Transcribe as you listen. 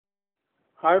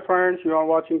Hi friends, you are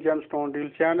watching Gemstone Deal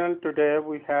channel. Today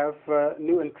we have a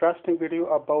new interesting video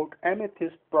about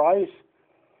amethyst price.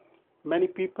 Many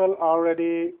people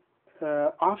already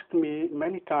asked me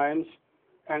many times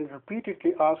and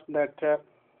repeatedly asked that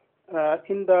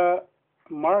in the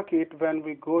market when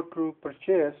we go to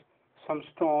purchase some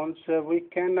stones, we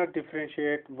cannot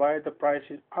differentiate why the price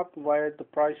is up, why the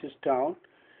price is down,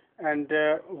 and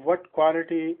what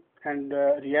quality and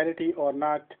reality or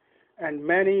not, and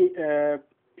many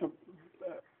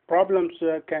problems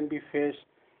can be faced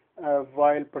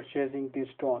while purchasing these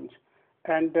stones.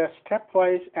 And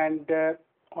stepwise and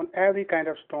on every kind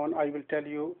of stone, I will tell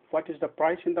you what is the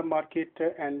price in the market.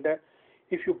 And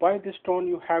if you buy this stone,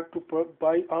 you have to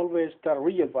buy always the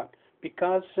real one,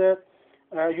 because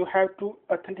you have to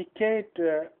authenticate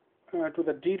to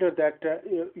the dealer that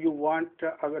you want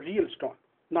a real stone,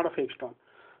 not a fake stone.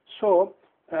 So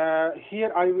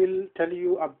here I will tell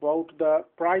you about the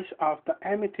price of the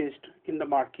amethyst in the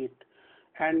market,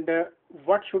 and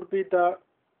what should be the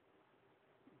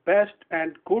best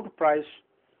and good price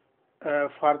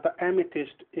for the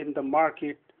amethyst in the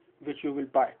market which you will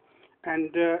buy.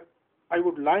 And I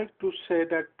would like to say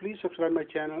that please subscribe my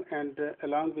channel, and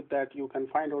along with that you can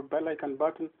find out bell icon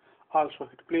button, also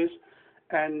hit please.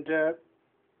 And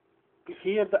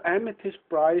here the amethyst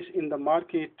price in the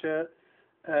market,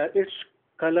 it's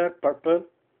color purple,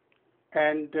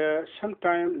 and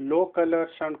sometime low color,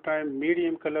 sometime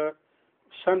medium color,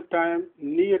 sometime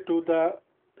near to the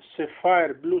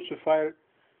sapphire, blue sapphire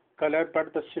color,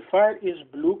 but the sapphire is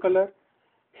blue color.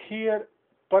 Here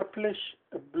purplish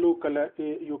blue color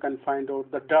you can find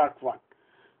out, the dark one.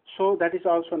 So that is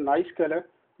also nice color,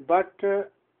 but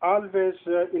always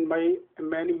in my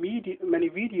many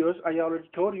videos I already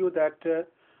told you that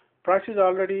prices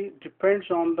already depends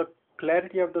on the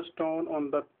clarity of the stone, on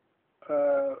the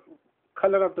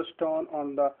color of the stone,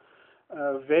 on the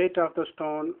weight of the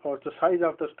stone, or the size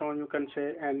of the stone you can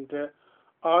say, and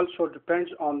also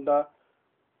depends on the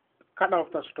cut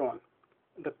of the stone.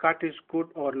 The cut is good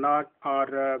or not,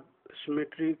 or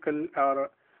symmetrical, or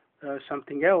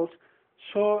something else.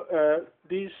 So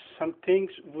these some things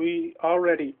we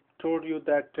already told you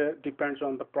that depends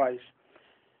on the price.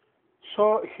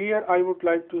 So here I would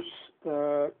like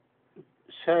to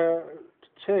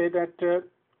say that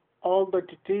all the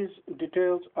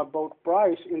details about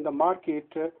price in the market.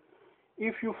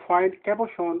 If you find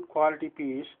cabochon quality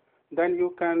piece, then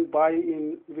you can buy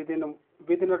within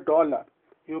 $1.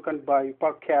 You can buy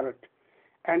per carat.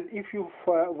 And if you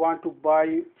want to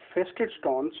buy fested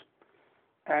stones,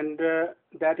 and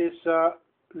that is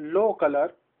low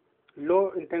color,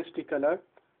 low intensity color,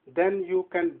 then you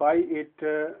can buy it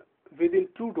within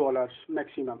 $2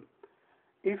 maximum.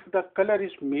 If the color is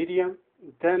medium,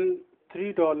 then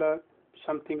 $3,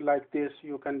 something like this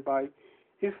you can buy.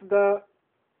 If the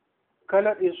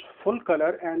color is full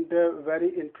color and very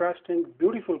interesting,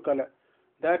 beautiful color,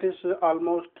 that is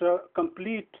almost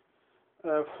complete,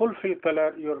 fulfill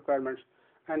color your requirements,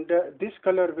 and this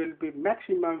color will be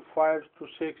maximum $5 to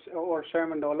 $6 or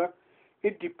 $7.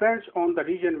 It depends on the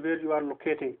region where you are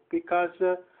locating, because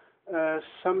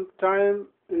sometime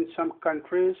in some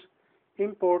countries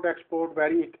import export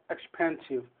very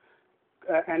expensive,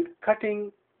 and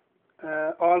cutting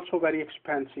also very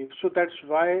expensive. So that's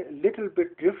why little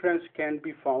bit difference can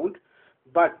be found,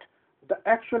 but the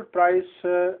actual price,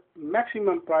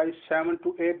 maximum price $7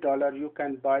 to $8 you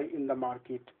can buy in the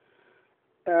market.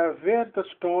 Where the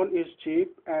stone is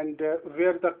cheap and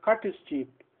where the cut is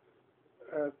cheap,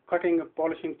 cutting and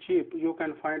polishing cheap, you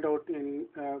can find out in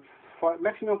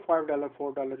maximum $5,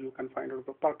 $4 you can find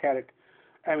out per carat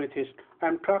amethyst.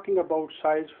 I'm talking about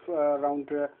size around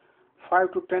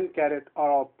 5 to 10 carat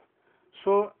or up.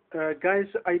 So guys,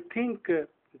 I think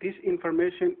this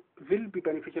information will be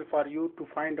beneficial for you to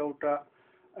find out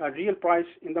a real price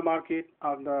in the market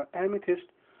of the amethyst.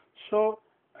 So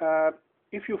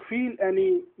if you feel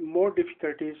any more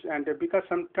difficulties, and because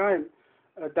sometimes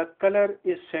the color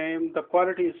is same, the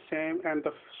quality is same, and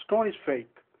the stone is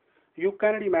fake, you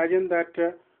cannot imagine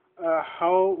that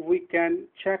how we can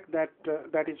check that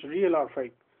that is real or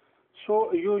fake.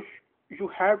 So you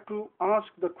have to ask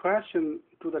the question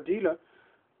to the dealer.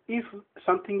 If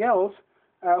something else,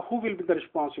 who will be the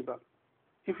responsible?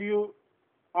 If you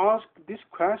ask this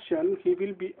question, he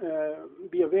will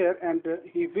be aware, and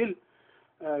he will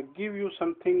give you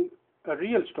something, a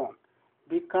real stone,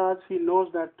 because he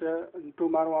knows that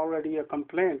tomorrow already a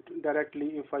complaint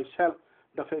directly if I sell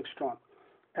the fake stone,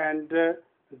 and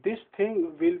this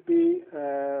thing will be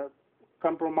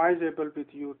compromisable with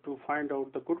you to find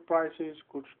out the good prices,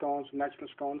 good stones, natural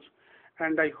stones.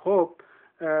 And I hope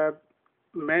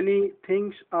many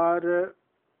things are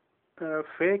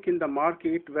fake in the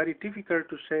market, very difficult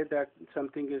to say that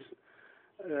something is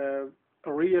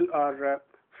real or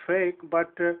fake,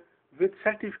 but with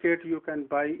certificate you can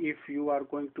buy. If you are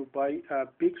going to buy a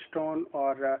big stone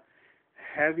or a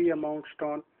heavy amount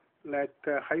stone, like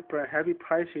heavy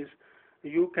prices,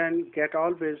 you can get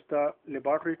always the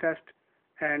laboratory test,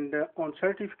 and on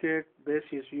certificate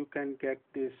basis you can get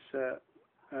this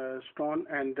stone,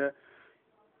 and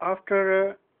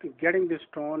after getting this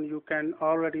stone you can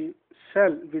already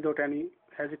sell without any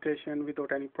hesitation,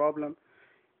 without any problem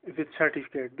with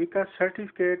certificate, because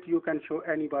certificate you can show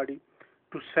anybody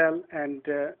to sell, and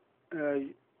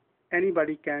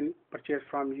anybody can purchase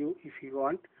from you if you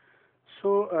want.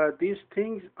 So these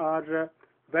things are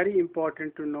very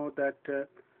important to know, that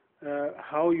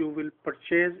how you will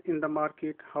purchase in the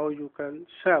market, how you can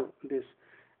sell this.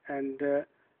 And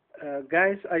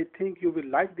guys, I think you will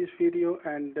like this video,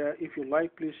 and if you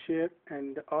like, please share,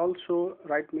 and also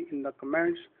write me in the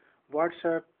comments.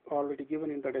 WhatsApp already given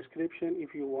in the description.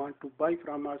 If you want to buy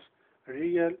from us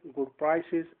real good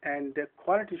prices and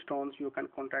quality stones, you can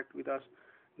contact with us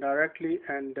directly,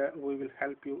 and we will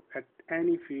help you at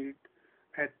any field,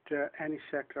 at any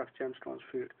sector of gemstones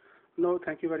field. No,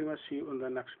 thank you very much. See you in the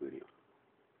next video.